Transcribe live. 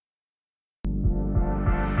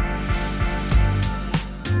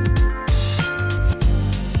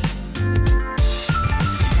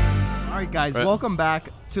guys, welcome back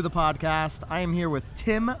to the podcast. I am here with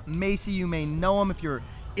Tim Macy. You may know him if you're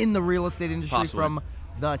in the real estate industry from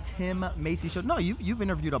the Tim Macy Show. No, you've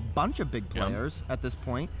interviewed a bunch of big players at this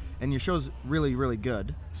point, and your show's really, really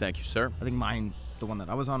good. Thank you, sir. I think mine, the one that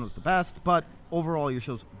I was on, was the best, but overall your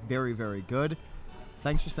show's very, very good.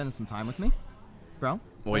 Thanks for spending some time with me, bro.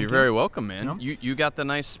 Well, you're very welcome, man. You got the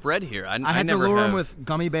nice spread here. I had never to lure have... him with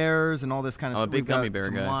gummy bears and all this kind of stuff. A big gummy bear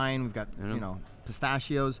some guy. Wine. We've got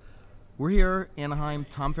pistachios. We're here, Anaheim,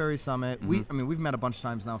 Tom Ferry Summit. Mm-hmm. We've met a bunch of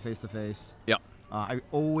times now, face to face. Yeah. I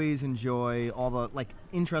always enjoy all the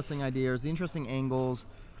interesting ideas, the interesting angles.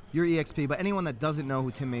 Your EXP, but anyone that doesn't know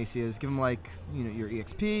who Tim Macy is, give him your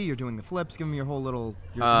EXP. You're doing the flips. Give him your whole little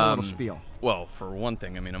spiel. Well, for one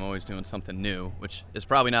thing, I'm always doing something new, which is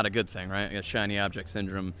probably not a good thing, right? I got shiny object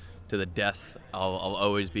syndrome to the death. I'll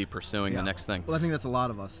always be pursuing the next thing. Well, I think that's a lot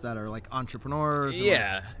of us that are entrepreneurs.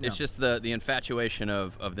 It's just the infatuation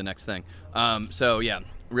of the next thing.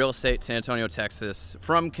 Real estate, San Antonio, Texas,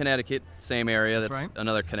 from Connecticut, same area. That's right.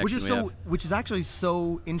 Another connection which is actually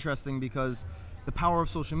so interesting because the power of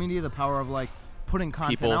social media, the power of putting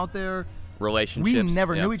content out there. Relationships. We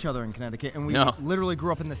never knew each other in Connecticut, and we literally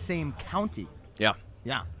grew up in the same county. Yeah.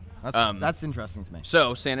 Yeah. That's interesting to me.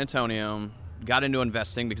 So San Antonio, got into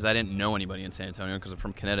investing because I didn't know anybody in San Antonio because I'm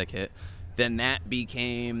from Connecticut. Then that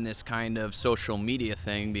became this kind of social media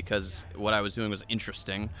thing because what I was doing was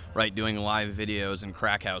interesting, right? Doing live videos in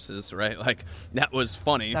crack houses, right? That was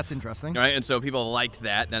funny. That's interesting. Right? And so people liked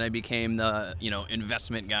that. Then I became the,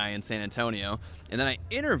 investment guy in San Antonio. And then I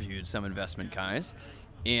interviewed some investment guys.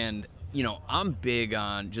 And, I'm big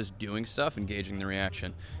on just doing stuff, engaging the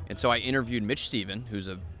reaction. And so I interviewed Mitch Stephen, who's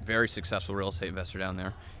a very successful real estate investor down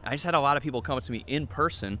there. And I just had a lot of people come up to me in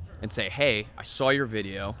person and say, hey, I saw your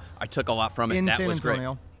video. I took a lot from it. That was great.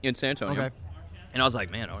 In San Antonio. Okay. And I was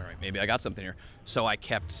like, man, all right, maybe I got something here. So I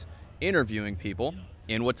kept interviewing people.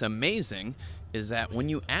 And what's amazing is that when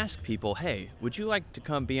you ask people, hey, would you like to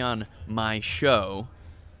come be on my show?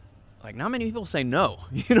 Not many people say no.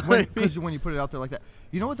 You know what I mean? Because when you put it out there like that.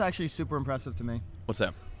 You know what's actually super impressive to me? What's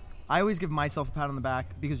that? I always give myself a pat on the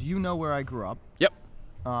back because you know where I grew up. Yep.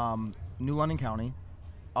 New London County,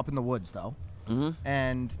 up in the woods though. Mm-hmm.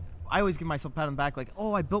 And I always give myself a pat on the back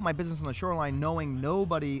I built my business on the shoreline knowing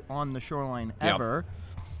nobody on the shoreline ever.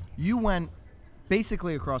 Yep. You went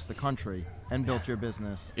basically across the country and built your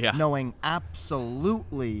business knowing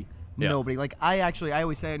absolutely nobody. I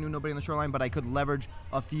always say I knew nobody on the shoreline, but I could leverage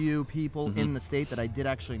a few people in the state that I did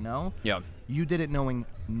actually know. Yeah. You did it knowing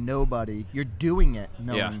nobody. You're doing it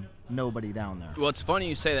knowing nobody down there. Well, it's funny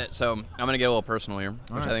you say that. So I'm going to get a little personal here,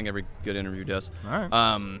 which I think every good interview does. All right.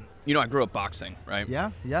 I grew up boxing, right?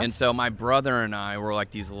 Yeah. Yes. And so my brother and I were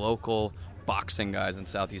these local boxing guys in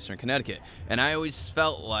southeastern Connecticut. And I always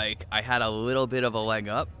felt like I had a little bit of a leg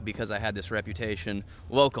up because I had this reputation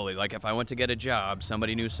locally. If I went to get a job,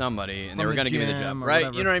 somebody knew somebody and they were going to give me the job, right?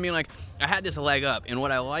 Whatever. You know what I mean? I had this leg up. And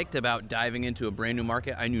what I liked about diving into a brand new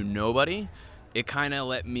market, I knew nobody. It kind of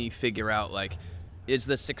let me figure out, is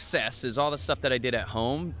all the stuff that I did at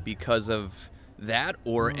home because of that,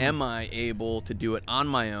 or am I able to do it on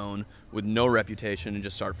my own with no reputation and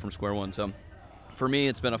just start from square one? So for me,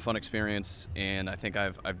 it's been a fun experience, and I think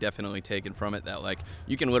I've definitely taken from it that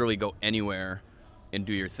you can literally go anywhere and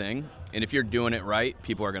do your thing, and if you're doing it right,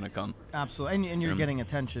 people are going to come. Absolutely, and you're getting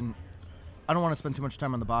attention. I don't want to spend too much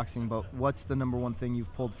time on the boxing, but what's the number one thing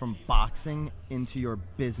you've pulled from boxing into your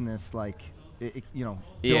business, building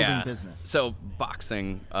business? So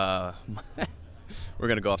boxing, we're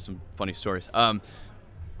going to go off some funny stories.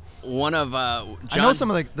 One of John, I know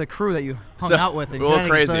some of the crew that you hung out with in a little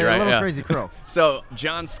crazy, right? A little crazy crew. So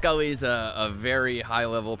John Scully's a very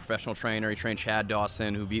high-level professional trainer. He trained Chad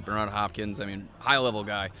Dawson, who beat Bernard Hopkins. High-level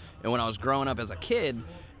guy. And when I was growing up as a kid,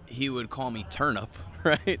 he would call me Turnip,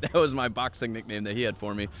 right? That was my boxing nickname that he had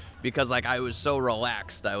for me because I was so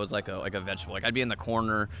relaxed. I was like a vegetable. I'd be in the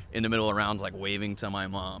corner in the middle of rounds waving to my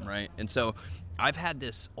mom, right? And so I've had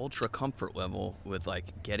this ultra comfort level with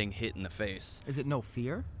getting hit in the face. Is it no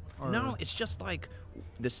fear? No, it's just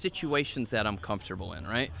the situations that I'm comfortable in,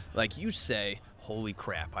 right? You say, holy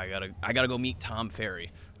crap, I gotta go meet Tom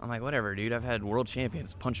Ferry. I'm like, whatever, dude, I've had world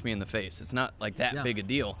champions punch me in the face. It's not that big a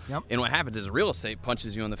deal. Yep. And what happens is real estate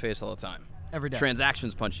punches you in the face all the time. Every day.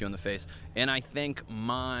 Transactions punch you in the face. And I think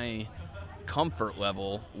my comfort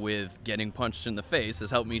level with getting punched in the face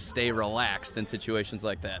has helped me stay relaxed in situations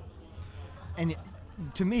like that. And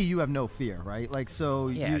to me, you have no fear, right?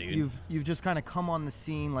 Dude. You've just kind of come on the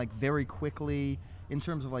scene very quickly. in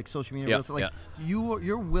terms of like social media,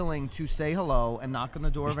 you're willing to say hello and knock on the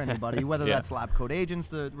door of anybody, whether that's Lab Coat Agents,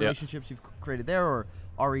 the relationships you've created there, or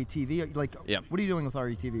RETV. Like, what are you doing with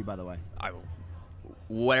RETV, by the way?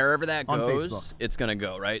 Wherever that goes, it's going to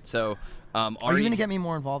go, right? So, are you going to get me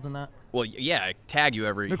more involved in that? Well, yeah, I tag you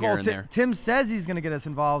every Nicole, here and there. Tim says he's going to get us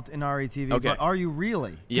involved in RETV, but are you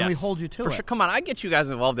really? Yes. Can we hold you to it? Sure. Come on, I get you guys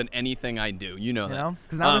involved in anything I do. You know that.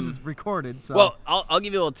 Because now this is recorded. So. Well, I'll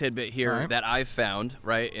give you a little tidbit here that I've found,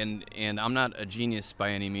 right? And I'm not a genius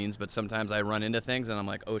by any means, but sometimes I run into things and I'm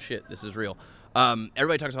like, oh shit, this is real.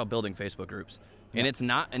 Everybody talks about building Facebook groups. And it's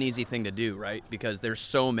not an easy thing to do, right? Because there's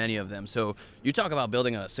so many of them. So you talk about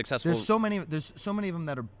building a successful. There's so many of them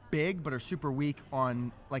that are big but are super weak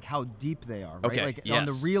on like how deep they are, right? Okay. Like on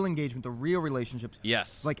the real engagement, the real relationships.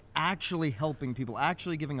 Yes. Like actually helping people,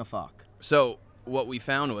 actually giving a fuck. So what we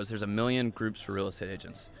found was there's 1 million groups for real estate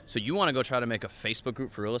agents. So you want to go try to make a Facebook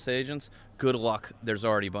group for real estate agents? Good luck. There's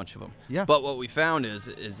already a bunch of them. Yeah. But what we found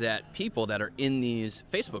is that people that are in these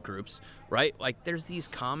Facebook groups, right? Like there's these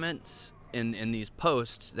comments in these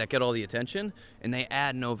posts that get all the attention, and they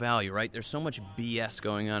add no value, right? There's so much BS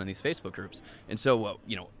going on in these Facebook groups. And so,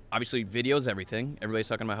 obviously video is everything. Everybody's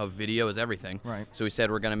talking about how video is everything. Right. So we said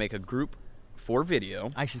we're going to make a group for video.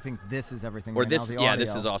 I actually think this is everything. Or right this, now,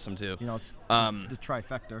 this is awesome too. It's the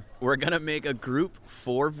trifecta. We're going to make a group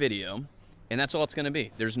for video, and that's all it's going to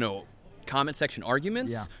be. There's no comment section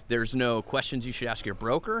arguments. Yeah. There's no questions you should ask your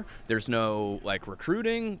broker. There's no,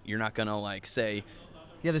 recruiting. You're not going to, say...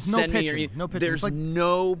 Yeah, there's no pitching. No pitching. There's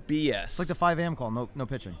no BS. It's like the 5 a.m. call. No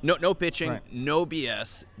pitching. No pitching. Right. No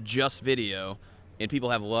BS. Just video, and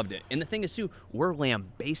people have loved it. And the thing is, too, we're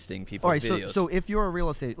lambasting people's videos. So if you're a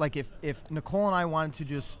real estate, like if Nicole and I wanted to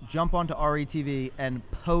just jump onto RETV and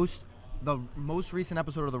post the most recent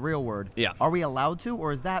episode of The Real Word, are we allowed to,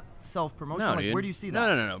 or is that self-promotion? No, dude. Where do you see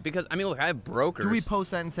that? No. Because look, I have brokers. Do we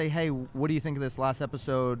post that and say, hey, what do you think of this last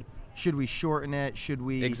episode? Should we shorten it? Should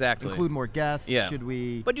we include more guests? Yeah. Should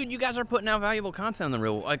we? But dude, you guys are putting out valuable content on The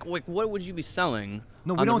Real. Like what would you be selling?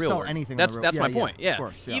 No, we don't sell anything. That's my point. Yeah. Of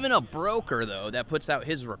course, yeah. Even a broker though that puts out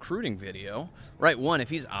his recruiting video, right? One, if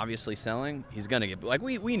he's obviously selling, he's gonna get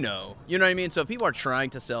we know. You know what I mean? So if people are trying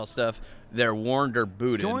to sell stuff, they're warned or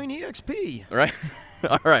booted. Join EXP. Right.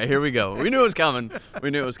 All right, here we go. We knew it was coming.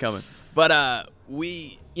 But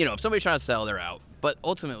if somebody's trying to sell, they're out. But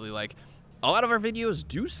ultimately, a lot of our videos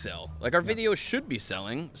do sell. Our videos should be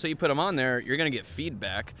selling. So you put them on there, you're going to get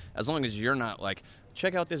feedback as long as you're not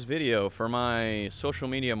check out this video for my social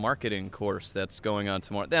media marketing course that's going on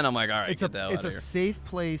tomorrow. Then I'm like, all right, it's get the hell out of here. It's a safe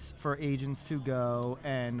place for agents to go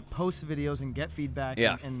and post videos and get feedback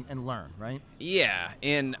and learn, right? Yeah,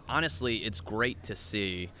 and honestly, it's great to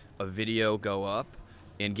see a video go up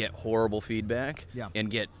and get horrible feedback and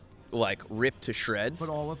get, ripped to shreds. But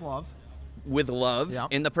all with love. With love,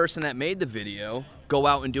 and the person that made the video go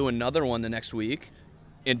out and do another one the next week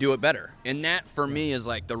and do it better. And that, for me, is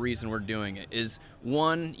the reason we're doing it. Is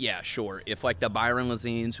one, sure, if the Byron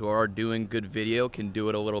Lazines who are doing good video can do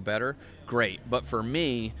it a little better, great. But for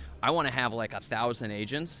me, I want to have 1,000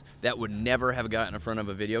 agents that would never have gotten in front of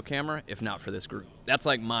a video camera if not for this group. That's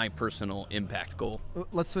my personal impact goal.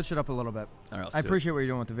 Let's switch it up a little bit. All right, I appreciate what you're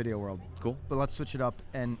doing with the video world. Cool. But let's switch it up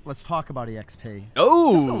and let's talk about EXP.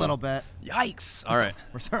 Oh! Just a little bit. Yikes. All right.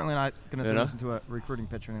 We're certainly not going to turn this into a recruiting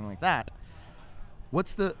pitch or anything like that. What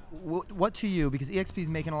to you, because EXP is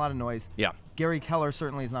making a lot of noise. Yeah. Gary Keller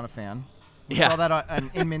certainly is not a fan. We saw that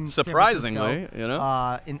on Inman, surprisingly,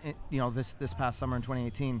 this past summer in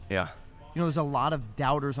 2018. Yeah. There's a lot of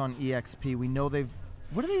doubters on EXP. We know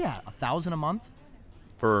what are they at? 1,000 a month?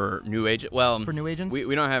 For new agents? Well, for new agents?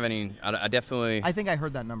 We don't have any. I think I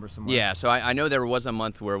heard that number somewhere. Yeah, so I know there was a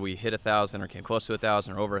month where we hit 1,000 or came close to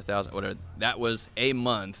 1,000 or over 1,000. Whatever. That was a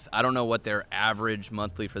month. I don't know what their average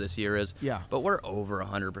monthly for this year is. Yeah. But we're over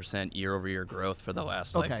 100% year-over-year growth for the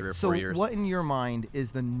last 3 or 4 years. So what in your mind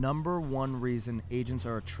is the number one reason agents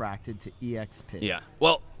are attracted to EXP? Yeah.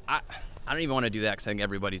 Well, I don't even want to do that because I think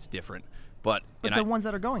everybody's different. But the ones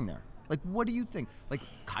that are going there. What do you think?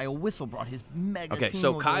 Kyle Whissel brought his mega team. Okay, so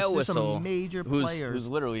over. Kyle There's Whissel, some major players. who's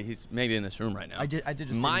literally, he's maybe in this room right now. I did just see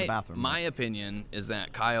him in the bathroom. My opinion is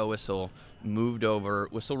that Kyle Whissel moved over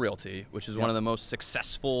Whissel Realty, which is one of the most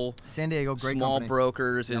successful San Diego, great small company.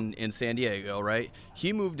 brokers in San Diego, right?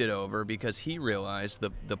 He moved it over because he realized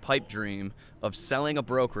the pipe dream of selling a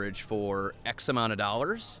brokerage for X amount of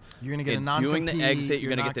dollars. You're going to get a non-compete. Doing the exit, you're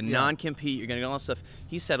going to get the non-compete, you're going to get all that stuff.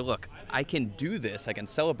 He said, look, I can do this. I can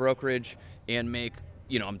sell a brokerage and make,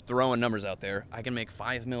 I'm throwing numbers out there. I can make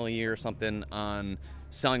 $5 million a year or something on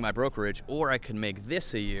selling my brokerage, or I can make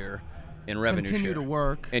this a year in revenue continue share. To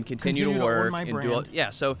work. And continue to work. Own my and brand. do all,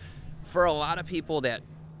 yeah, so For a lot of people that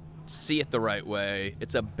see it the right way,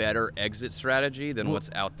 it's a better exit strategy than what's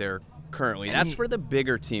out there currently. That's for the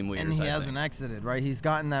bigger team leaders. And he hasn't exited, right? He's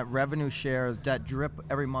gotten that revenue share, that drip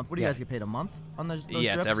every month. What do you guys get paid a month on those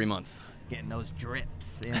Yeah, drips? It's every month. Getting those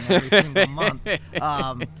drips in every single month.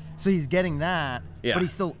 So he's getting that, but he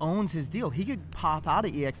still owns his deal. He could pop out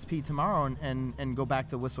of EXP tomorrow and go back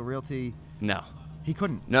to Whistle Realty. No. He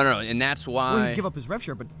couldn't. No, and that's why. Well, he'd give up his rev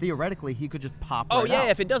share, but theoretically, he could just pop out.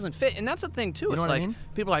 Yeah, if it doesn't fit. And that's the thing, too. You it's know what like, I mean?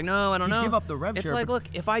 People are like, no, I don't know. He'd give up the rev share. It's like, look,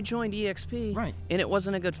 if I joined EXP and it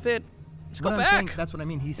wasn't a good fit, just go back. Saying, that's what I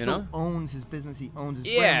mean. He still owns his business. He owns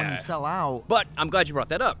his brand when you sell out. But I'm glad you brought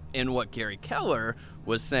that up. And what Gary Keller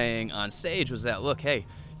was saying on stage was that, look, hey,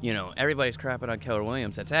 everybody's crapping on Keller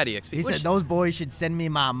Williams. That's at EXP. He said those boys should send me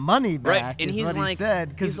my money back. Right, and he's what he said,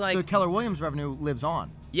 because the Keller Williams revenue lives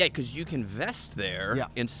on. Yeah, because you can vest there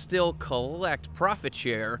and still collect profit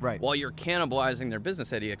share while you're cannibalizing their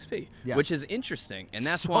business at EXP, which is interesting. And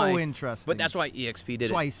that's why. So interesting. But that's why EXP did it.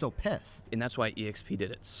 That's why he's so pissed. And that's why EXP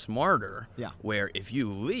did it smarter. Yeah. Where if you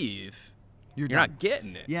leave, you're not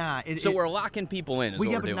getting it. Yeah. So we're locking people in.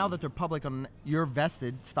 But now that they're public on your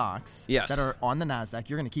vested stocks that are on the NASDAQ,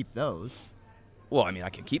 you're going to keep those. Well, I mean, I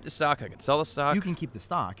can keep the stock. I can sell the stock. You can keep the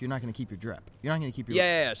stock. You're not going to keep your drip. You're not going to keep your.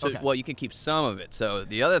 Yeah. So, well, you can keep some of it. So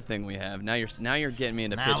the other thing we have now, you're getting me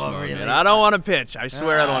into pitch mode. Really? I don't want to pitch. I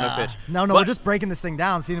swear I don't want to pitch. No, we're just breaking this thing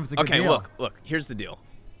down, seeing if it's a good deal. Okay, look. Here's the deal.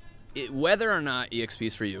 Whether or not EXP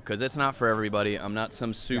is for you, because it's not for everybody. I'm not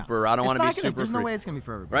some super. I don't want to be super. There's no way it's going to be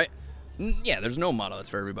for everybody. Right? Yeah. There's no model that's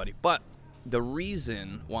for everybody. But the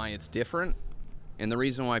reason why it's different. And the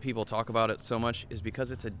reason why people talk about it so much is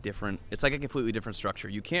because it's like a completely different structure.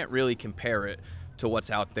 You can't really compare it to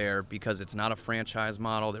what's out there because it's not a franchise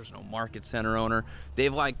model. There's no market center owner.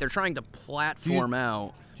 They're trying to platform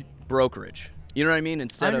out brokerage. You know what I mean?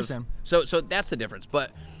 I understand. So that's the difference.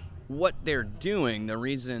 But what they're doing, the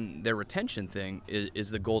reason their retention thing is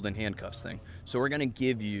the golden handcuffs thing. So we're going to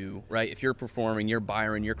give you, right, if you're performing, you're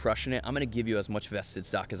Byron, you're crushing it, I'm going to give you as much vested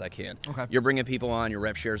stock as I can. Okay. You're bringing people on, your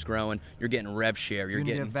rev share's growing, you're getting rev share, you're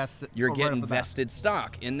getting vested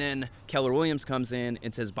stock. And then Keller Williams comes in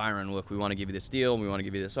and says, Byron, look, we want to give you this deal, we want to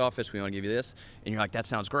give you this office, we want to give you this. And you're like, that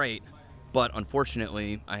sounds great. But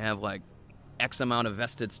unfortunately, I have like X amount of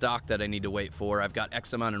vested stock that I need to wait for. I've got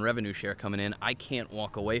X amount in revenue share coming in. I can't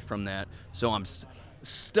walk away from that. So I'm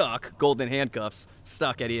stuck, golden handcuffs,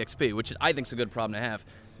 stuck at EXP, which I think is a good problem to have.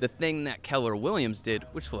 The thing that Keller Williams did,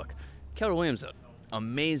 which look, Keller Williams is an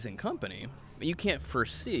amazing company, but you can't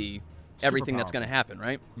foresee everything that's going to happen,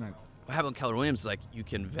 right? Right. What happened with Keller Williams is like you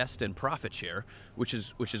can invest in profit share, which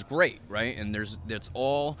is great, right? And that's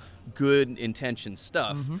all good intention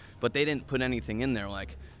stuff, but they didn't put anything in there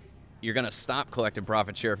like, you're going to stop collecting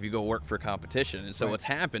profit share if you go work for competition. And so what's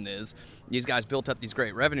happened is these guys built up these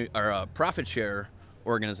great revenue or profit share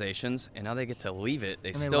organizations, and now they get to leave it.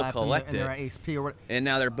 They still collect it. And they're at ASP or what? And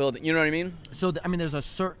now they're building. You know what I mean? So there's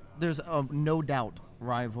a no doubt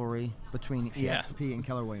rivalry between EXP and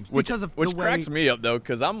Keller Williams which cracks me up though,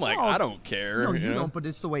 because I'm like, I don't care. No, you don't. But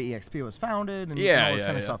it's the way EXP was founded and all this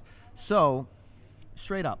kind of stuff. So,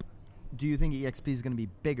 straight up, do you think EXP is going to be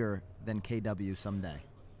bigger than KW someday?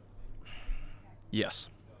 Yes.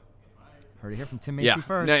 Heard it here from Tim Macy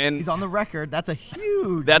first. And he's on the record. That's a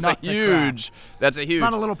huge. That's a huge. It's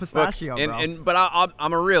not a little pistachio, bro. But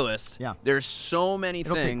I'm a realist. Yeah. There's so many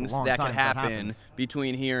things that could happen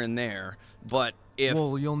between here and there. But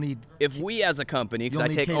if we as a company, because I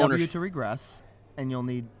take KW ownership to regress, and you'll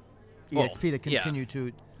need EXP to continue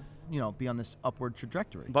to, be on this upward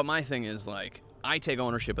trajectory. But my thing is like, I take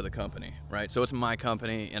ownership of the company, right? So it's my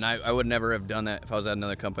company, and I would never have done that if I was at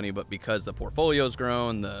another company, but because the portfolio's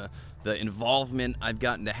grown, the involvement I've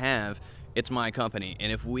gotten to have, it's my company.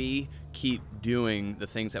 And if we keep doing the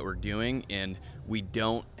things that we're doing and we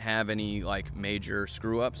don't have any like major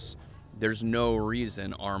screw-ups, there's no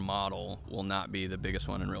reason our model will not be the biggest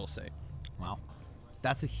one in real estate. Wow.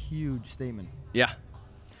 That's a huge statement. Yeah.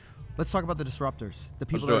 Let's talk about the disruptors, the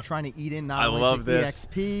people that are trying to eat in not only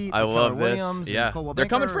EXP, Keller Williams, yeah. and They're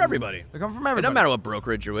coming for everybody. They're coming from everybody. It doesn't matter what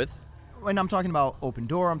brokerage you're with. And I'm talking about Open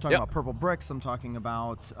Door. I'm talking about Purple Bricks. I'm talking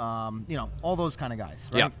about, all those kind of guys,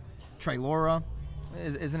 right? Yeah. Trey Laura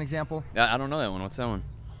is an example. I don't know that one. What's that one?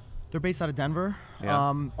 They're based out of Denver.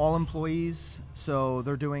 Yeah. All employees. So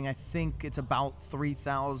they're doing, I think it's about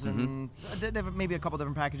 3,000. They have maybe a couple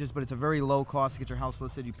different packages, but it's a very low cost to get your house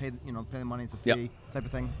listed. You pay the money. It's a fee type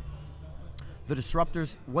of thing. The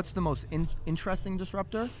disruptors, what's the most interesting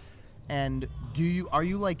disruptor? And are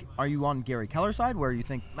you on Gary Keller's side where you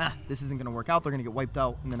think, this isn't going to work out, they're going to get wiped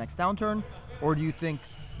out in the next downturn? Or do you think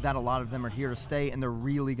that a lot of them are here to stay and they're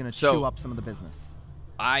really going to chew up some of the business?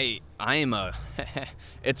 I am a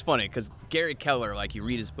it's funny because Gary Keller, like, you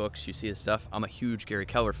read his books, you see his stuff. I'm a huge Gary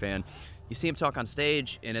Keller fan. You see him talk on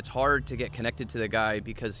stage, and it's hard to get connected to the guy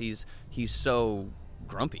because he's so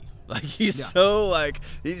grumpy. Like, he's so, like,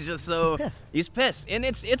 he's just so... He's pissed. And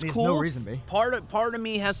it's cool. No reason to be. Part of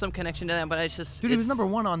me has some connection to that, but it's just... Dude, he was number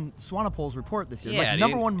one on Swanepoel's report this year. Yeah,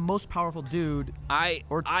 number one most powerful dude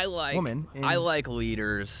woman. I like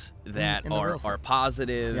leaders that are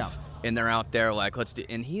positive. Yeah. And they're out there like, let's do...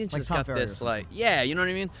 And he just got this, like... Yeah, you know what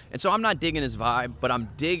I mean? And so I'm not digging his vibe, but I'm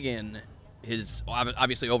digging his,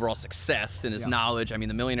 obviously, overall success and his knowledge. I mean,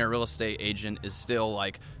 The Millionaire Real Estate Agent is still,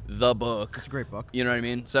 like, the book. It's a great book. You know what I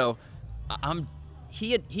mean? So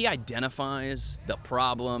he identifies the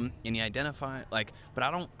problem, and but I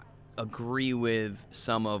don't agree with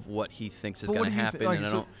some of what he thinks is going to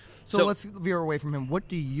happen. So let's veer away from him. What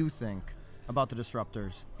do you think about the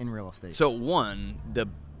disruptors in real estate? So, one, the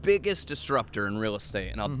biggest disruptor in real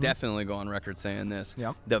estate, and I'll definitely go on record saying this,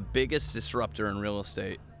 the biggest disruptor in real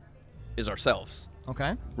estate is ourselves.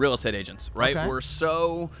 Okay. Real estate agents, right? Okay.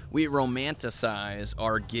 We romanticize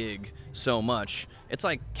our gig so much. It's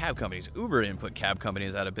like cab companies. Uber didn't put cab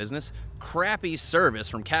companies out of business. Crappy service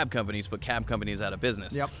from cab companies put cab companies out of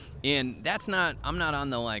business. Yep. And I'm not on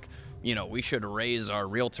the, like, we should raise our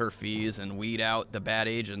realtor fees and weed out the bad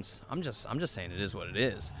agents. I'm just saying it is what it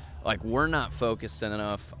is. Like, we're not focused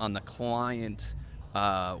enough on the client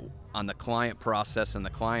process and the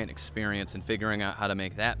client experience and figuring out how to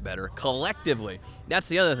make that better collectively. That's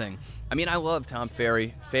the other thing. I mean, I love Tom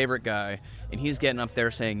Ferry, favorite guy, and he's getting up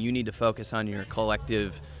there saying you need to focus on your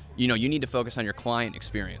collective, you need to focus on your client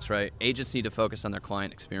experience, right? Agents need to focus on their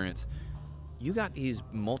client experience. You got these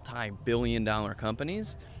multi-billion-dollar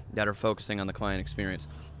companies that are focusing on the client experience.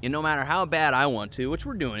 And no matter how bad I want to, which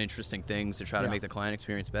we're doing interesting things to try to make the client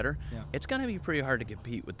experience better, it's going to be pretty hard to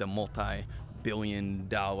compete with the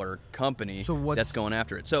multi-billion-dollar company that's going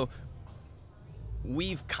after it. So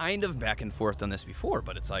we've kind of back and forth on this before,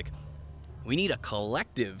 but it's like we need a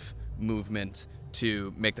collective movement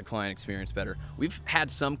to make the client experience better. We've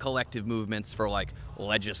had some collective movements for, like,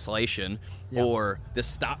 legislation or the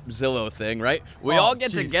Stop Zillow thing, right? We all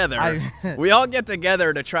get together. We all get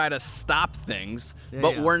together to try to stop things,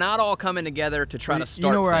 but we're not all coming together to try to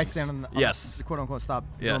start. You know where things. I stand on the quote unquote Stop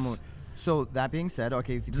Zillow movement. So that being said,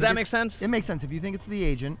 okay, does that make sense? It makes sense. If you think it's the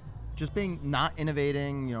agent just being not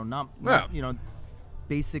innovating, not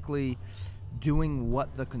basically doing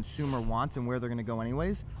what the consumer wants and where they're going to go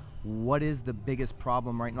anyways. What is the biggest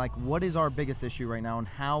problem right now? Like, what is our biggest issue right now, and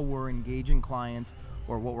how we're engaging clients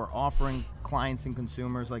or what we're offering clients and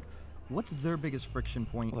consumers? Like, what's their biggest friction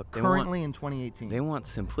point currently in 2018? They want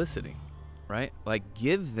simplicity, right? Like,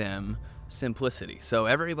 give them simplicity. So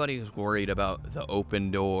everybody is worried about the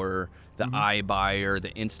open door, the iBuyer,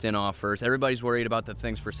 the instant offers. Everybody's worried about the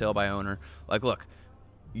things for sale by owner. Like, look,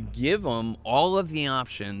 give them all of the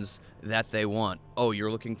options that they want. Oh, you're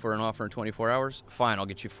looking for an offer in 24 hours? Fine, I'll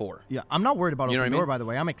get you 4. Yeah, I'm not worried about open door, by the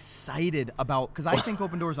way. I'm excited about, because I think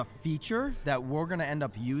open door is a feature that we're going to end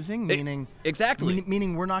up using, meaning... Exactly.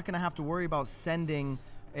 Meaning we're not going to have to worry about sending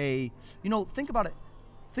a... think about it.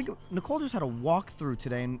 Nicole just had a walkthrough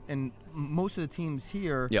today, and most of the teams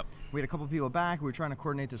here, we had a couple people back. We were trying to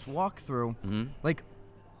coordinate this walkthrough. Like,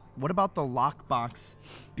 what about the lockbox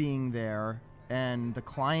being there and the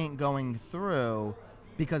client going through,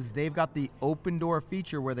 because they've got the open door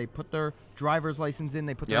feature where they put their driver's license in,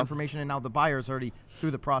 they put their information in. Now the buyer's already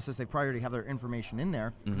through the process. They probably already have their information in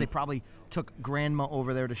there because they probably took grandma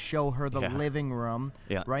over there to show her the living room,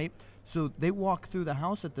 right? So they walk through the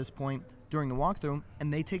house at this point during the walkthrough,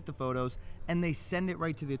 and they take the photos and they send it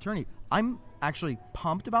right to the attorney. I'm actually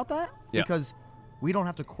pumped about that because we don't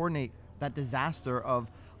have to coordinate that disaster of,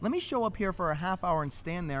 let me show up here for a half hour and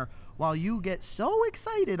stand there while you get so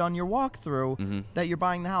excited on your walkthrough that you're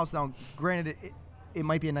buying the house. Now, granted, it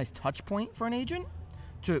might be a nice touch point for an agent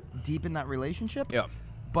to deepen that relationship,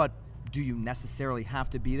 but do you necessarily have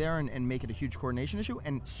to be there and make it a huge coordination issue?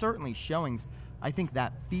 And certainly showings, I think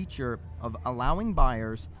that feature of allowing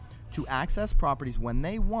buyers to access properties when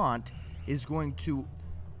they want is going to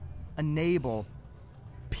enable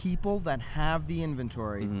people that have the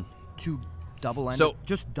inventory to double end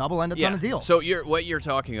a ton of deals. So what you're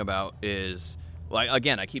talking about is, like,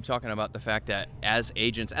 again, I keep talking about the fact that as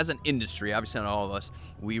agents, as an industry, obviously not all of us,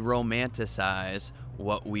 we romanticize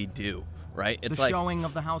what we do, right? It's the showing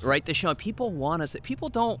of the house. Right, the showing. People want us. People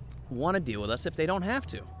don't want to deal with us if they don't have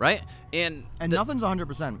to, right? And nothing's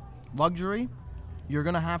 100%. Luxury, you're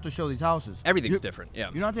going to have to show these houses. Everything's different,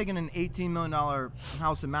 You're not taking an $18 million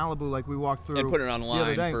house in Malibu like we walked through and put it online the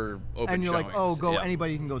other day, for open and you're showings. like,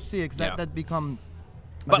 anybody can go see it, because that become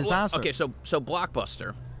disaster. Okay, so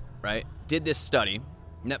Blockbuster, right, did this study.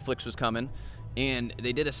 Netflix was coming, and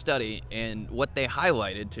they did a study, and what they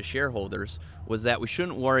highlighted to shareholders was that we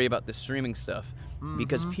shouldn't worry about the streaming stuff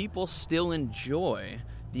because people still enjoy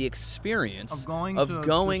the experience of going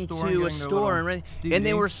to a store and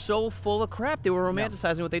they were so full of crap. They were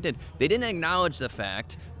romanticizing what they did. They didn't acknowledge the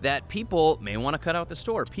fact that people may want to cut out the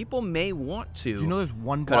store. People may want to. Do you know there's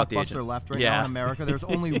one Blockbuster left now in America? There's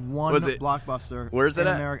only one Blockbuster. Where's it in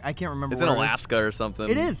at? America. I can't remember. It's in Alaska or something.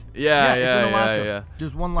 It is. Yeah, it's in Alaska. Yeah.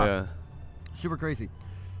 There's one left. Yeah. Super crazy.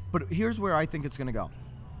 But here's where I think it's going to go.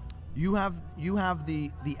 You have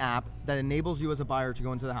the app that enables you as a buyer to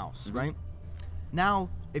go into the house, right? Now,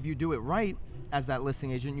 if you do it right as that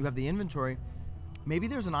listing agent, you have the inventory. Maybe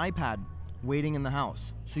there's an iPad waiting in the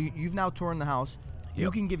house. So you've now toured the house.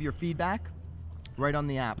 You can give your feedback right on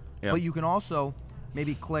the app. But you can also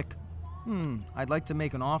maybe click, I'd like to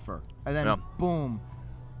make an offer. And then boom,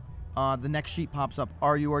 the next sheet pops up.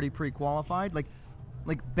 Are you already pre-qualified? Like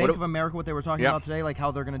Bank of America, what they were talking about today, like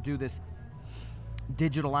how they're going to do this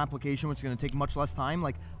digital application, which is going to take much less time.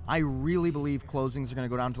 Like, I really believe closings are going to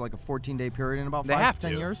go down to like a 14-day period in about 5 to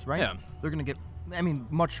 10 years, right? Yeah. They're going to get,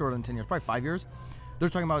 much shorter than 10 years, probably 5 years. They're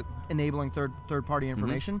talking about enabling third-party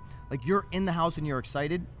information. Like, you're in the house and you're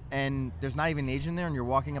excited, and there's not even an agent there, and you're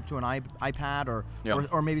walking up to an iPad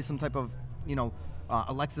or maybe some type of,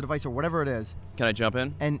 Alexa device or whatever it is. Can I jump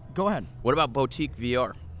in? And go ahead. What about boutique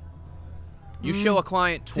VR? You show a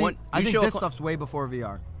client I think this stuff's way before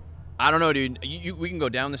VR. I don't know, dude. We can go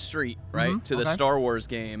down the street, right, to the Star Wars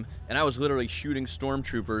game, and I was literally shooting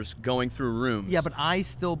stormtroopers going through rooms. Yeah, but I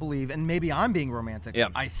still believe, and maybe I'm being romantic,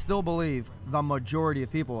 I still believe the majority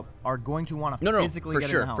of people are going to want to physically get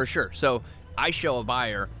in the house. For sure. So I show a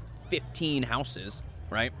buyer 15 houses,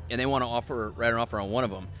 right, and they want to write an offer on one of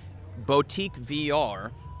them. Boutique VR,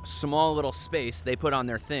 small little space they put on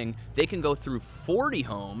their thing, they can go through 40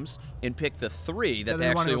 homes and pick the 3 that they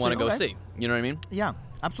actually want to go see. You know what I mean? Yeah,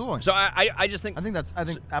 absolutely. So I just think... I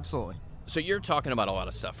think absolutely. So you're talking about a lot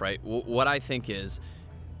of stuff, right? What I think is,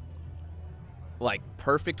 like,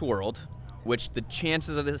 perfect world, which the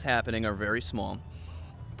chances of this happening are very small.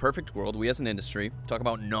 Perfect world, we as an industry talk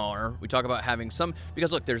about NAR, we talk about having some...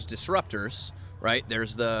 Because, look, there's disruptors, right?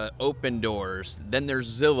 There's the Open Doors, then there's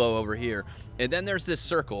Zillow over here, and then there's this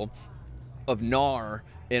circle of NAR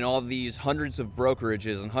and all these hundreds of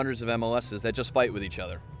brokerages and hundreds of MLSs that just fight with each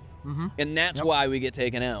other. And that's why we get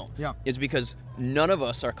taken out. Is because none of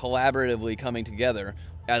us are collaboratively coming together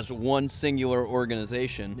as one singular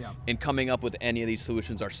organization and coming up with any of these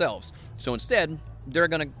solutions ourselves. So instead, they're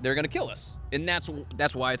gonna kill us, and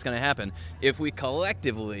that's why it's gonna happen. If we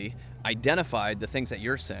collectively identified the things that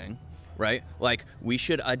you're saying, right? Like, we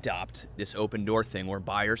should adopt this open door thing where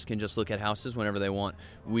buyers can just look at houses whenever they want.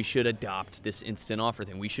 We should adopt this instant offer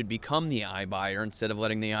thing. We should become the iBuyer instead of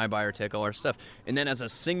letting the iBuyer take all our stuff. And then as a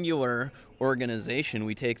singular organization,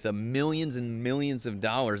 we take the millions and millions of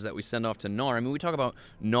dollars that we send off to NAR. I mean, we talk about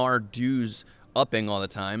NAR dues upping all the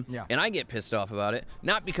time, and I get pissed off about it.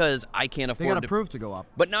 Not because I can't afford. They got approved to go up,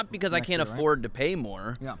 but not because I can't afford to pay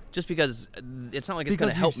more. Just because it's not like it's going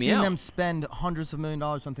to help me out. Because you've seen them spend hundreds of $1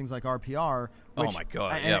 millions on things like RPR. Which, oh my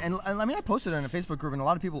god! And I mean, I posted it in a Facebook group, and a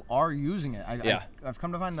lot of people are using it. I've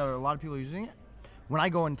come to find that a lot of people are using it. When I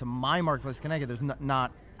go into my marketplace, Connecticut, there's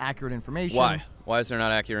not accurate information. Why? Why is there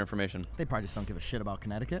not accurate information? They probably just don't give a shit about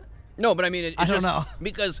Connecticut. No, but I mean, I don't know.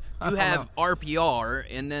 Because you have RPR,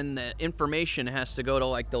 and then the information has to go to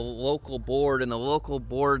like the local board, and the local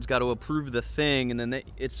board's got to approve the thing, and then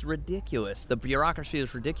it's ridiculous. The bureaucracy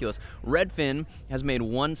is ridiculous. Redfin has made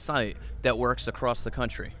one site that works across the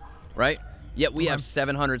country, right? Yet we have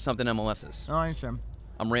 700 something MLSs. Oh, I understand.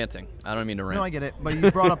 I'm ranting. I don't mean to rant. No, I get it. But you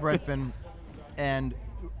brought up Redfin, and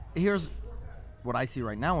here's what I see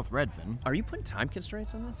right now with Redfin. Are you putting time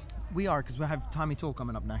constraints on this? We are, because we have Tommy Toole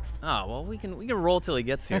coming up next. Oh, well, we can roll till he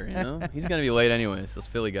gets here, you know? He's going to be late anyways, those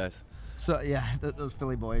Philly guys. So, yeah, those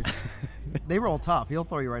Philly boys. They roll tough. He'll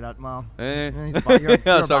throw you right out. Well, I was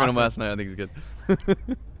talking to him last night. I think he's good.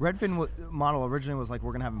 Redfin model originally was like,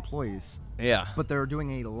 we're going to have employees. Yeah. But they're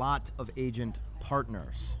doing a lot of agent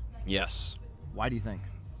partners. Yes. Why do you think?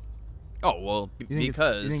 Oh, well,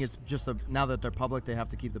 because... You think it's just now that they're public, they have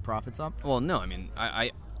to keep the profits up? Well, no, I mean,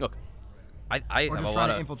 look, I or have just a lot trying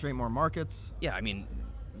to infiltrate more markets? Yeah, I mean,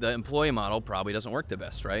 the employee model probably doesn't work the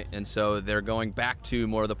best, right? And so they're going back to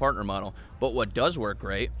more of the partner model. But what does work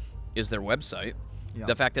great is their website. Yeah.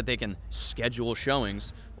 The fact that they can schedule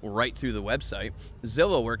showings right through the website.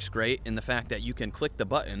 Zillow works great in the fact that you can click the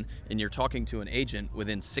button and you're talking to an agent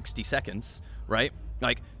within 60 seconds, right?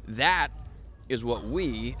 Like, that is what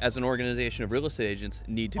we, as an organization of real estate agents,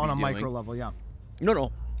 need to be doing. On a micro level, yeah.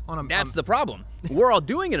 No. That's the problem. We're all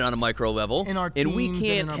doing it on a micro level, in our teams and we can't and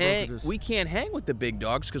in our hang. brokerages. We can't hang with the big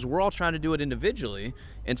dogs because we're all trying to do it individually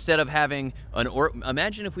instead of having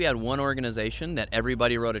imagine if we had one organization that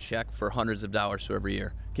everybody wrote a check for hundreds of dollars to every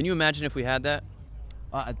year. Can you imagine if we had that?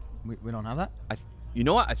 We don't have that? You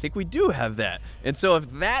know what? I think we do have that. And so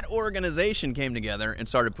if that organization came together and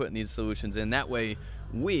started putting these solutions in, that way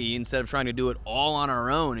we, instead of trying to do it all on our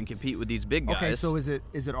own and compete with these big guys. Okay, so is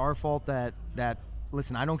it our fault that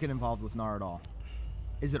listen, I don't get involved with NAR at all.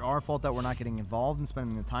 Is it our fault that we're not getting involved and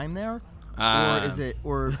spending the time there? Or is it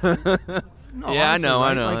no, yeah, honestly, I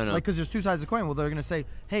right? know. Like, because there's two sides of the coin. Well, they're going to say,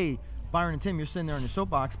 hey, Byron and Tim, you're sitting there on your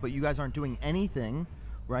soapbox, but you guys aren't doing anything,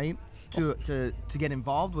 right? To get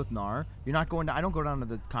involved with NAR. You're not going to. I don't go down to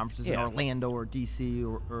the conferences in Orlando or DC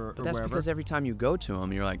or But that's wherever. because every time you go to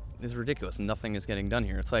them, you're like, this is ridiculous. Nothing is getting done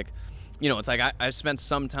here. It's like, I've spent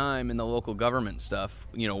some time in the local government stuff,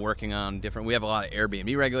 working on different. We have a lot of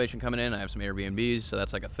Airbnb regulation coming in. I have some Airbnbs, so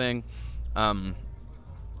that's like a thing. And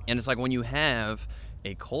it's like when you have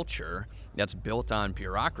a culture that's built on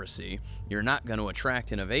bureaucracy, you're not going to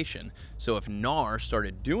attract innovation. So if NAR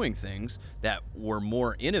started doing things that were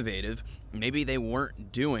more innovative, maybe they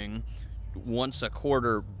weren't doing once a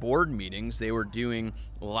quarter board meetings, they were doing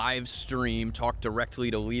live stream, talk directly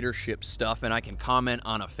to leadership stuff, and I can comment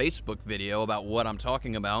on a Facebook video about what I'm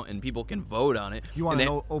talking about, and people can vote on it. You want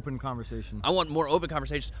an open conversation. I want more open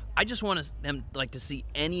conversations. I just want them to see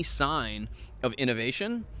any sign of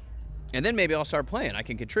innovation, and then maybe I'll start playing. I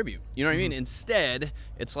can contribute. You know what I mean? Instead,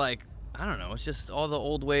 it's like, I don't know. It's just all the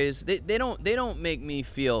old ways. They don't make me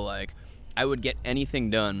feel like I would get anything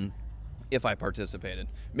done if I participated.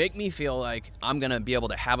 Make me feel like I'm going to be able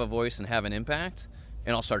to have a voice and have an impact,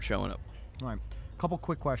 and I'll start showing up. All right. Couple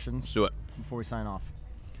quick questions. Let's do it. Before we sign off.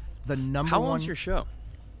 The number How one. long's your show?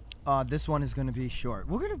 This one is going to be short.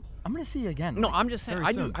 I'm going to see you again. No, I'm just saying.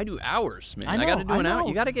 I do hours, man. I got to do an hour. know.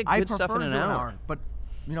 You got to get good stuff in an hour. But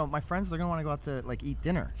my friends, they're going to want to go out to eat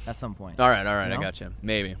dinner at some point. All right. I got you.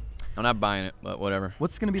 Maybe. I'm not buying it, but whatever.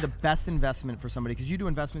 What's going to be the best investment for somebody? Because you do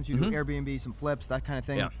investments, you do Airbnb, some flips, that kind of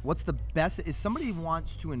thing. Yeah. What's the best? If somebody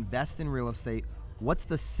wants to invest in real estate, what's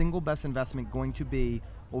the single best investment going to be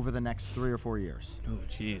over the next 3 or 4 years? Oh,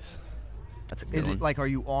 jeez. That's a good Is one. it like, are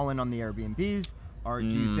you all in on the Airbnbs? Or do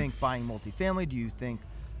you think buying multifamily? Do you think...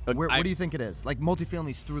 what do you think it is? Like,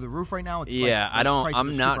 multifamily's through the roof right now? It's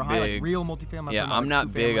I'm not super high, big. like real multifamily? I'm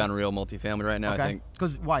not big on real multifamily right now, Okay. I think.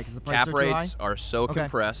 Because why? Because the prices Cap are too rates high? are so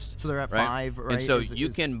compressed. So they're at right? 5, right? And so you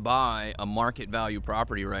can buy a market value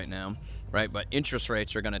property right now, right? But interest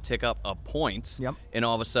rates are going to tick up a point. Yep. And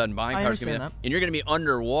all of a sudden, buying I cars going to be understand that. and you're going to be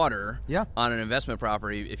underwater Yeah. on an investment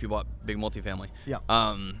property if you bought big multifamily. Yeah.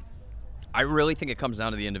 I really think it comes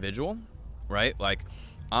down to the individual, right? Like,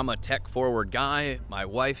 I'm a tech-forward guy. My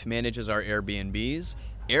wife manages our Airbnbs.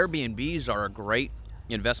 Airbnbs are a great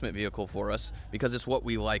investment vehicle for us because it's what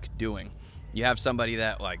we like doing. You have somebody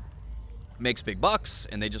that, like, makes big bucks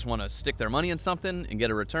and they just want to stick their money in something and get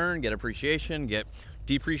a return, get appreciation, get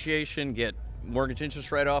depreciation, get mortgage interest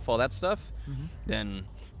write-off, all that stuff, then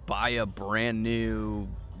buy a brand new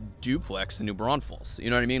duplex in New Braunfels. You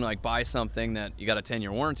know what I mean? Like, buy something that you got a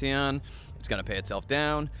 10-year warranty on. It's going to pay itself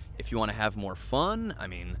down. If you want to have more fun,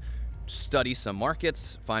 study some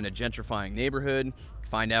markets, find a gentrifying neighborhood,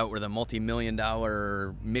 find out where the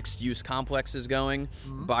multi-million-dollar mixed-use complex is going,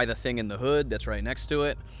 buy the thing in the hood that's right next to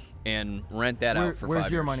it, and rent that out for 5 years.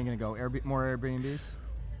 Where's your money going to go? More Airbnbs?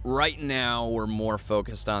 Right now, we're more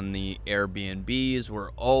focused on the Airbnbs.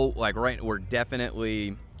 We're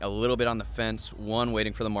definitely a little bit on the fence. One,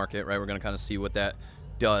 waiting for the market, right? We're going to kind of see what that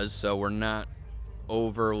does. So we're not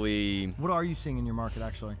overly... What are you seeing in your market,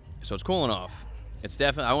 actually? So it's cooling off. It's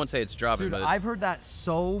definitely... I wouldn't say it's dropping, Dude, but I've heard that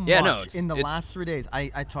so much in the it's last 3 days.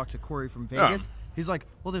 I talked to Corey from Vegas. He's like,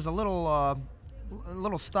 well, there's a little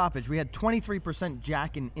stoppage. We had 23%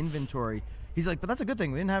 jack in inventory. He's like, but that's a good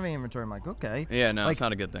thing. We didn't have any inventory. I'm like, okay. Yeah, no, it's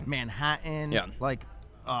not a good thing. Manhattan,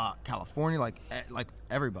 California, like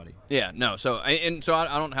everybody. Yeah, no. So I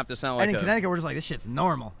don't have to sound like and in Connecticut, we're just like, this shit's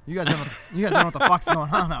normal. You guys don't know what the fuck's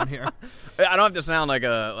going on out here. I don't have to sound like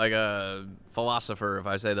a philosopher if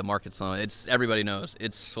I say the market's slowing. Everybody knows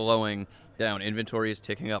it's slowing down. Inventory is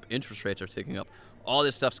ticking up. Interest rates are ticking up. All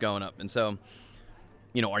this stuff's going up. And so,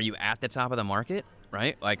 are you at the top of the market,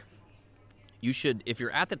 right? Like, you should, if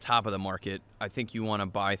you're at the top of the market, I think you want to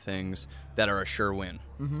buy things that are a sure win.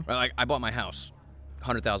 Right? Like, I bought my house,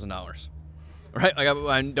 $100,000. Right? Like,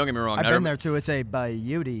 don't get me wrong. I've been there too. It's a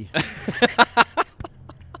beauty.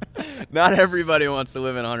 Not everybody wants to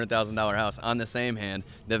live in a $100,000 house. On the same hand,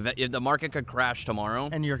 if the market could crash tomorrow,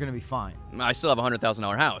 and you're going to be fine. I still have a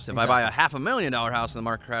 $100,000 house. If I buy a $500,000 house and the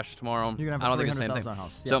market crashes tomorrow, you're gonna have I don't think it's the same thing.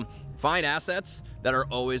 House. Yeah. So find assets that are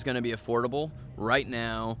always going to be affordable right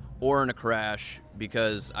now or in a crash,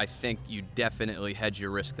 because I think you definitely hedge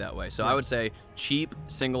your risk that way. So I would say cheap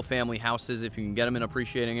single-family houses, if you can get them in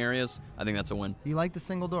appreciating areas, I think that's a win. You like the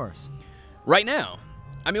single doors? Right now.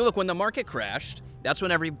 I mean, look, when the market crashed, that's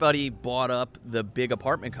when everybody bought up the big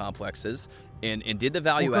apartment complexes and did the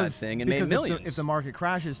value-add thing and made millions. If the market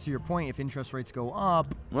crashes, to your point, if interest rates go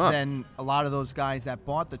up, then a lot of those guys that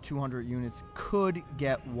bought the 200 units could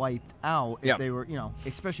get wiped out if they were,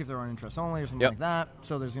 especially if they're on interest only or something like that.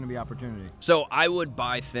 So there's going to be opportunity. So I would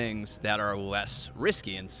buy things that are less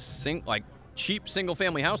risky, and like cheap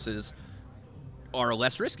single-family houses are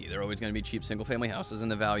less risky. They're always going to be cheap single-family houses,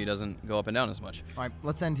 and the value doesn't go up and down as much. All right,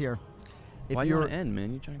 let's end here. Why do you want to end,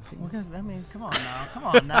 man? You trying to? Come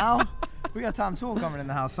on now. We got Tom Toole coming in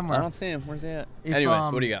the house somewhere. I don't see him. Where's he at?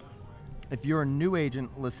 Anyways, what do you got? If you're a new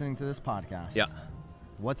agent listening to this podcast,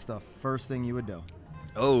 what's the first thing you would do?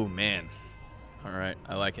 Oh, man. All right.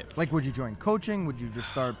 I like it. Like, would you join coaching? Would you just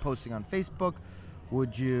start posting on Facebook?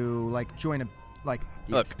 Would you, join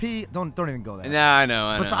EXP? Look, don't even go there. Nah, I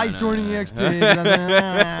know. Besides joining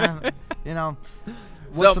EXP,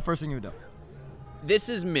 what's the first thing you would do? This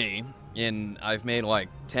is me. And I've made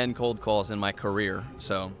 10 cold calls in my career,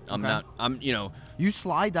 so You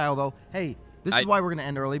slide dial, though. Hey, this is why we're going to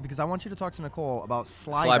end early, because I want you to talk to Nicole about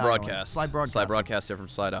slide broadcast. Slide broadcast here from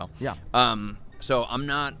Slide Dial. Yeah. So I'm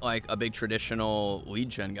not a big traditional lead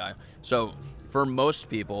gen guy. So for most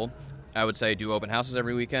people, I would say do open houses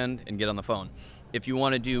every weekend and get on the phone. If you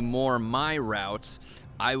want to do more my routes,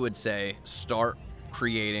 I would say start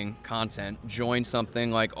creating content. Join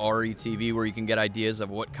something like RETV where you can get ideas of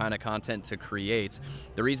what kind of content to create.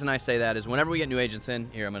 The reason I say that is whenever we get new agents in,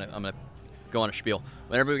 here I'm gonna go on a spiel.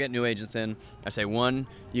 Whenever we get new agents in, I say, one,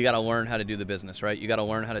 you got to learn how to do the business, right? You got to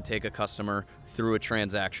learn how to take a customer through a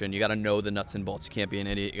transaction. You got to know the nuts and bolts. You can't be an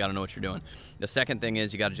idiot. You got to know what you're doing. The second thing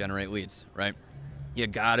is you got to generate leads, right? You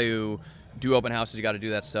got to do open houses, you got to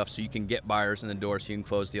do that stuff so you can get buyers in the door so you can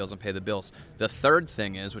close deals and pay the bills. The third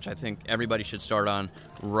thing is, which I think everybody should start on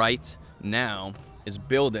right now, is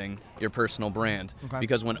building your personal brand. Okay.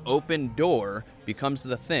 Because when open door becomes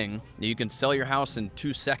the thing, you can sell your house in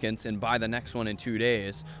 2 seconds and buy the next one in 2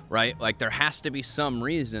 days, right? There has to be some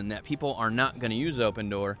reason that people are not going to use open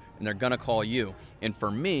door and they're going to call you. And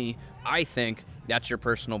for me, I think that's your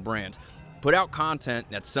personal brand. Put out content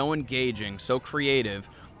that's so engaging, so creative,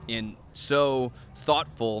 and so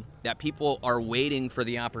thoughtful that people are waiting for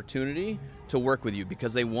the opportunity to work with you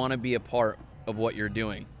because they want to be a part of what you're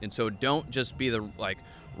doing. And so don't just be the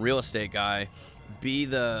real estate guy, be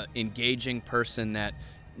the engaging person that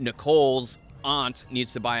Nicole's aunt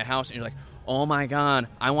needs to buy a house and you're like, oh my God,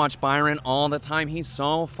 I watch Byron all the time. He's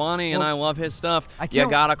so funny and I love his stuff. You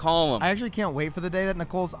gotta call him. I actually can't wait for the day that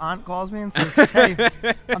Nicole's aunt calls me and says, hey,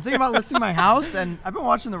 I'm thinking about listing my house and I've been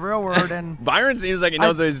watching The Real World and Byron seems like he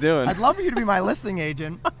knows what he's doing. I'd love for you to be my listing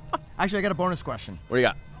agent. Actually, I got a bonus question. What do you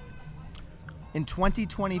got? In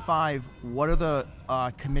 2025, what are the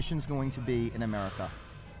commissions going to be in America?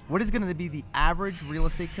 What is going to be the average real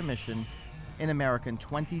estate commission in America in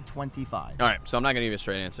 2025? All right, so I'm not going to give you a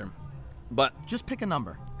straight answer. But just pick a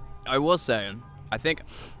number. I will say, I think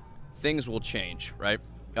things will change, right?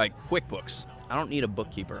 Like QuickBooks. I don't need a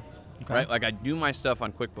bookkeeper, right? I do my stuff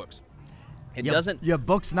on QuickBooks. Your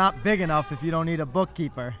book's not big enough if you don't need a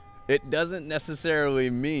bookkeeper. It doesn't necessarily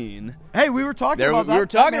mean. Hey, we were talking about that. We were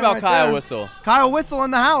talking about Kyle Whissel. Kyle Whissel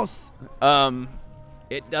in the house.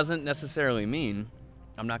 It doesn't necessarily mean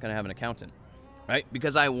I'm not going to have an accountant, right?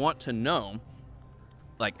 Because I want to know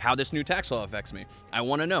how this new tax law affects me. I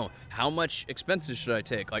want to know how much expenses should I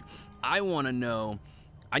take. I want to know.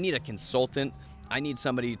 I need a consultant. I need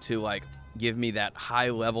somebody to give me that high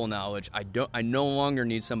level knowledge. I no longer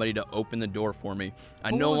need somebody to open the door for me.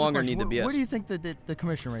 I no longer need the BS. What do you think the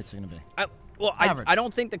commission rates are going to be? I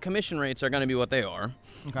don't think the commission rates are going to be what they are,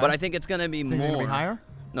 but I think it's going to be more. They're going to be higher?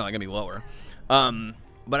 No, they're going to be lower.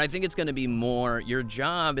 But I think it's going to be more. Your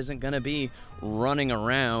job isn't going to be running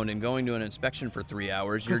around and going to an inspection for 3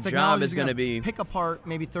 hours. Your job is going to be pick apart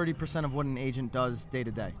maybe 30% of what an agent does day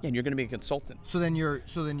to day. Yeah, and you're going to be a consultant. So then your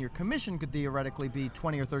commission could theoretically be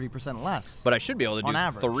 20 or 30% less. But I should be able to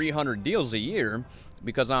do 300 deals a year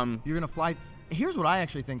because you're going to fly. Here's what I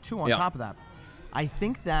actually think too. On top of that, I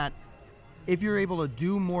think that if you're able to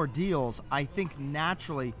do more deals, I think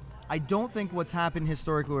naturally, I don't think what's happened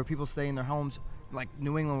historically where people stay in their homes like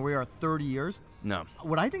New England, where we are 30 years. No.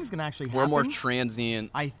 What I think is going to actually happen. We're more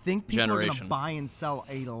transient. I think people generation. are going to buy and sell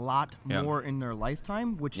a lot more in their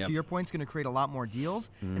lifetime, which to your point is going to create a lot more deals.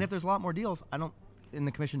 And if there's a lot more deals, and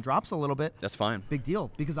the commission drops a little bit. That's fine. Big deal,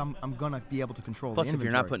 because I'm going to be able to control Plus, the inventory.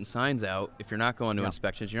 if you're not putting signs out, if you're not going to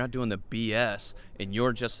inspections, you're not doing the BS, and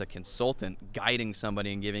you're just a consultant guiding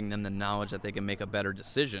somebody and giving them the knowledge that they can make a better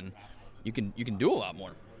decision, you can do a lot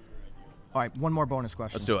more. All right, one more bonus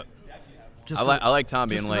question. Let's do it. Just I like Tom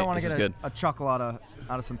being late. I want to This get is good. a chuckle out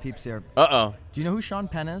of some peeps here. Uh-oh. Do you know who Sean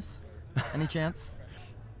Penn is? Any chance?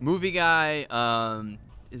 Movie guy,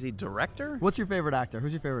 is he director? What's your favorite actor?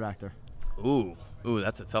 Who's your favorite actor? Ooh,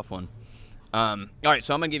 that's a tough one. All right,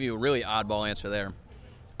 so I'm going to give you a really oddball answer there.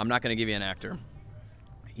 I'm not going to give you an actor.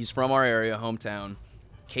 He's from our area, hometown.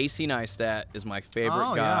 Casey Neistat is my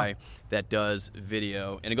favorite guy that does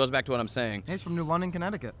video. And it goes back to what I'm saying. He's from New London,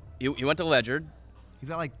 Connecticut. He went to Ledger. He's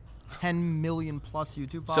got like 10 million plus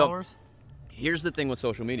YouTube followers. So, here's the thing with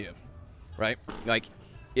social media, right? Like,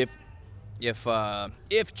 if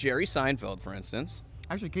Jerry Seinfeld, for instance.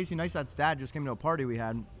 Actually, Casey Neistat's dad just came to a party we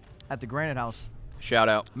had at the Granite House. Shout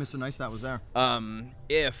out. Mr. Neistat was there.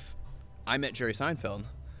 If I met Jerry Seinfeld,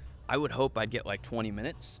 I would hope I'd get like 20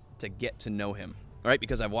 minutes to get to know him, right?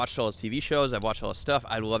 Because I've watched all his TV shows, I've watched all his stuff.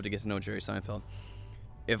 I'd love to get to know Jerry Seinfeld.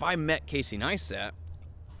 If I met Casey Neistat,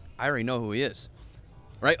 I already know who he is,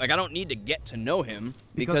 right? Like, I don't need to get to know him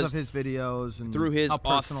because of his videos and through his how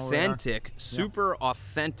personal authentic, super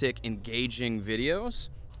authentic, engaging videos.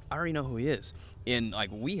 I already know who he is. And, like,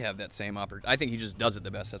 we have that same opportunity. I think he just does it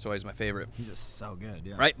the best. That's why he's my favorite. He's just so good,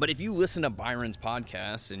 yeah. Right? But if you listen to Byron's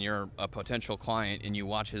podcast and you're a potential client and you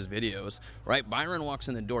watch his videos, right? Byron walks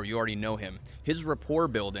in the door, you already know him. His rapport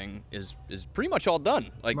building is pretty much all done.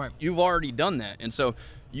 Like, you've already done that. And so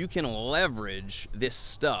you can leverage this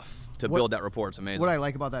stuff to build that rapport. It's amazing. What I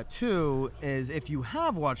like about that, too, is if you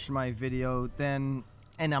have watched my video, then...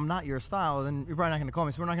 and I'm not your style, then you're probably not going to call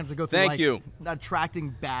me. So we're not going to go through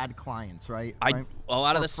attracting bad clients, right? A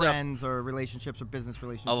lot of the friends stuff, or relationships or business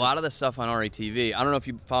relationships. A lot of the stuff on RATV. I don't know if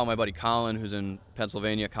you follow my buddy Colin, who's in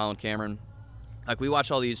Pennsylvania, Colin Cameron. Like, we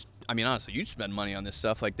watch all these. I mean, honestly, you spend money on this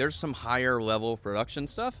stuff. Like, there's some higher level production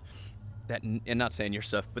stuff that, and not saying your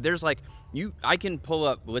stuff, but there's like I can pull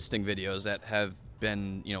up listing videos that have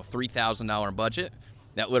been $3,000 budget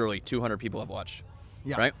that literally 200 people have watched.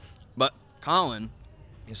 Yeah. Right. But Colin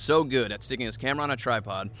is so good at sticking his camera on a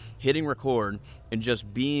tripod, hitting record, and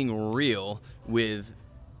just being real with,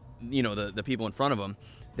 the people in front of him,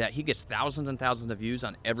 that he gets thousands and thousands of views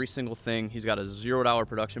on every single thing. He's got a $0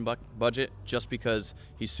 production budget just because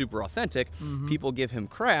he's super authentic. Mm-hmm. People give him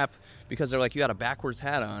crap because they're like, you got a backwards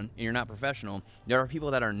hat on and you're not professional. There are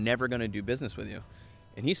people that are never going to do business with you.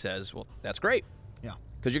 And he says, well, that's great. Yeah.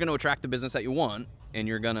 Because you're going to attract the business that you want, and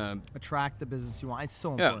you're going to... attract the business you want. It's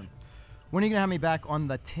so important. Yeah. When are you going to have me back on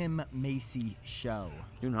the Tim Macy Show?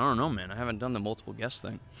 Dude, I don't know, man. I haven't done the multiple guest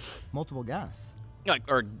thing. Multiple guests? Like,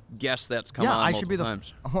 or guest that's come on multiple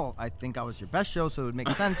times. Well, I think I was your best show, so it would make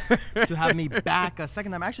sense to have me back a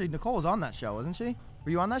second time. Actually, Nicole was on that show, wasn't she?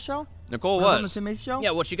 Were you on that show? Nicole was. On the Tim Macy Show?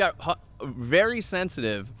 Yeah, well, she got very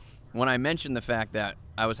sensitive when I mentioned the fact that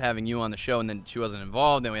I was having you on the show, and then she wasn't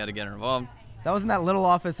involved, then we had to get her involved. That was in that little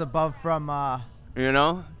office above from... It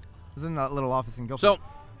was in that little office in Guilford. So...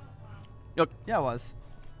 Look, yeah, it was.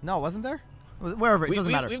 No, it wasn't there? Wherever, it doesn't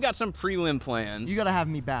matter. We've got some prelim plans. You got to have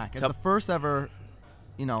me back as the first ever,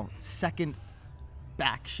 second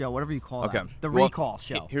back show, whatever you call it. The recall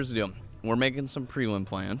show. Here's the deal. We're making some prelim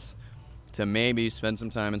plans to maybe spend some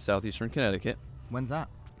time in southeastern Connecticut. When's that?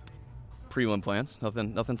 Prelim plans.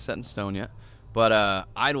 Nothing set in stone yet. But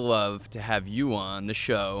I'd love to have you on the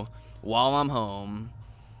show while I'm home.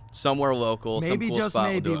 Somewhere local, maybe some cool just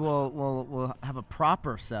spot. Maybe we'll have a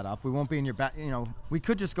proper setup. We won't be in your we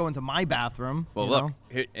could just go into my bathroom. Well, look,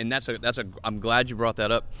 and that's a. I'm glad you brought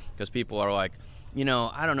that up because people are like,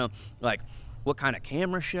 I don't know, like, what kind of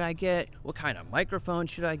camera should I get? What kind of microphone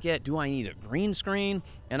should I get? Do I need a green screen?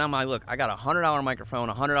 And I'm like, look, I got a $100 microphone,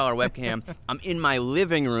 a $100 webcam. I'm in my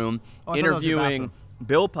living room interviewing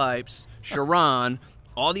Bill Pipes, Sharon,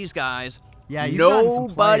 all these guys. Yeah,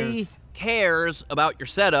 nobody cares about your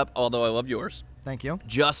setup, although I love yours. Thank you.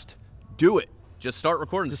 Just do it. Just start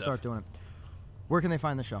recording stuff. Start doing it. Where can they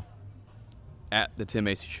find the show? At the Tim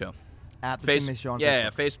Macy Show. At the Tim Macy Show on Facebook. Yeah,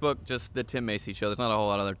 Facebook, just the Tim Macy Show. There's not a whole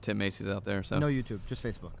lot of other Tim Macy's out there. So no YouTube, just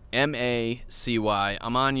Facebook. MACY.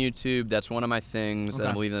 I'm on YouTube. That's one of my things that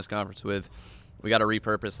I'm leaving this conference with. We got to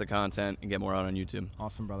repurpose the content and get more out on YouTube.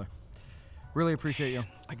 Awesome, brother. Really appreciate you.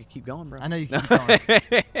 I could keep going, bro. I know you can keep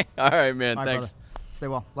going. All right, man. All right, thanks. Brother. Stay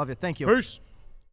well. Love you. Thank you. Peace.